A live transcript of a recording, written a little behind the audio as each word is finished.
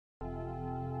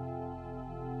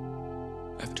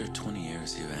After 20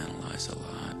 years, you analyze a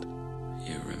lot.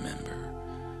 You remember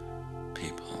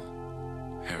people,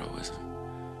 heroism,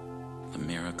 the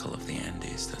miracle of the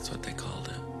Andes, that's what they called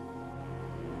it.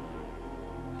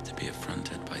 To be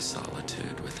affronted by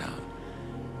solitude without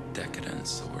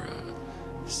decadence or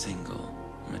a single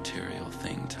material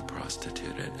thing to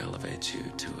prostitute it elevates you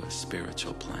to a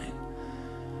spiritual plane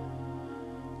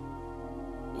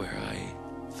where I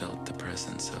felt the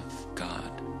presence of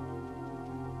God.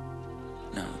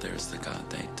 No, there's the God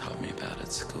they taught me about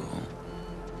at school.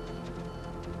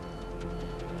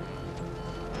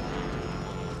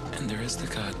 And there is the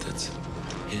God that's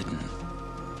hidden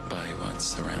by what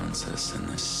surrounds us in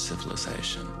this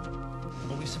civilization.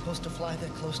 Are we supposed to fly that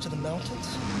close to the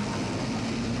mountains?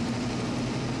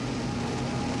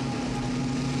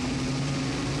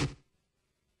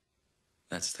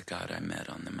 That's the God I met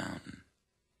on the mountain.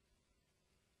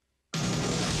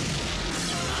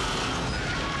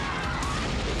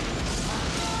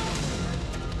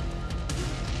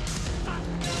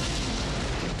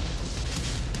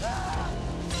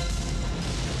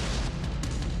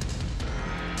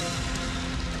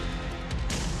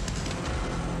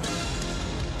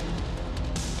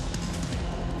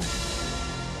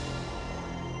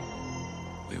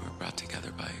 We were brought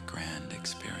together by a grand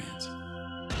experience.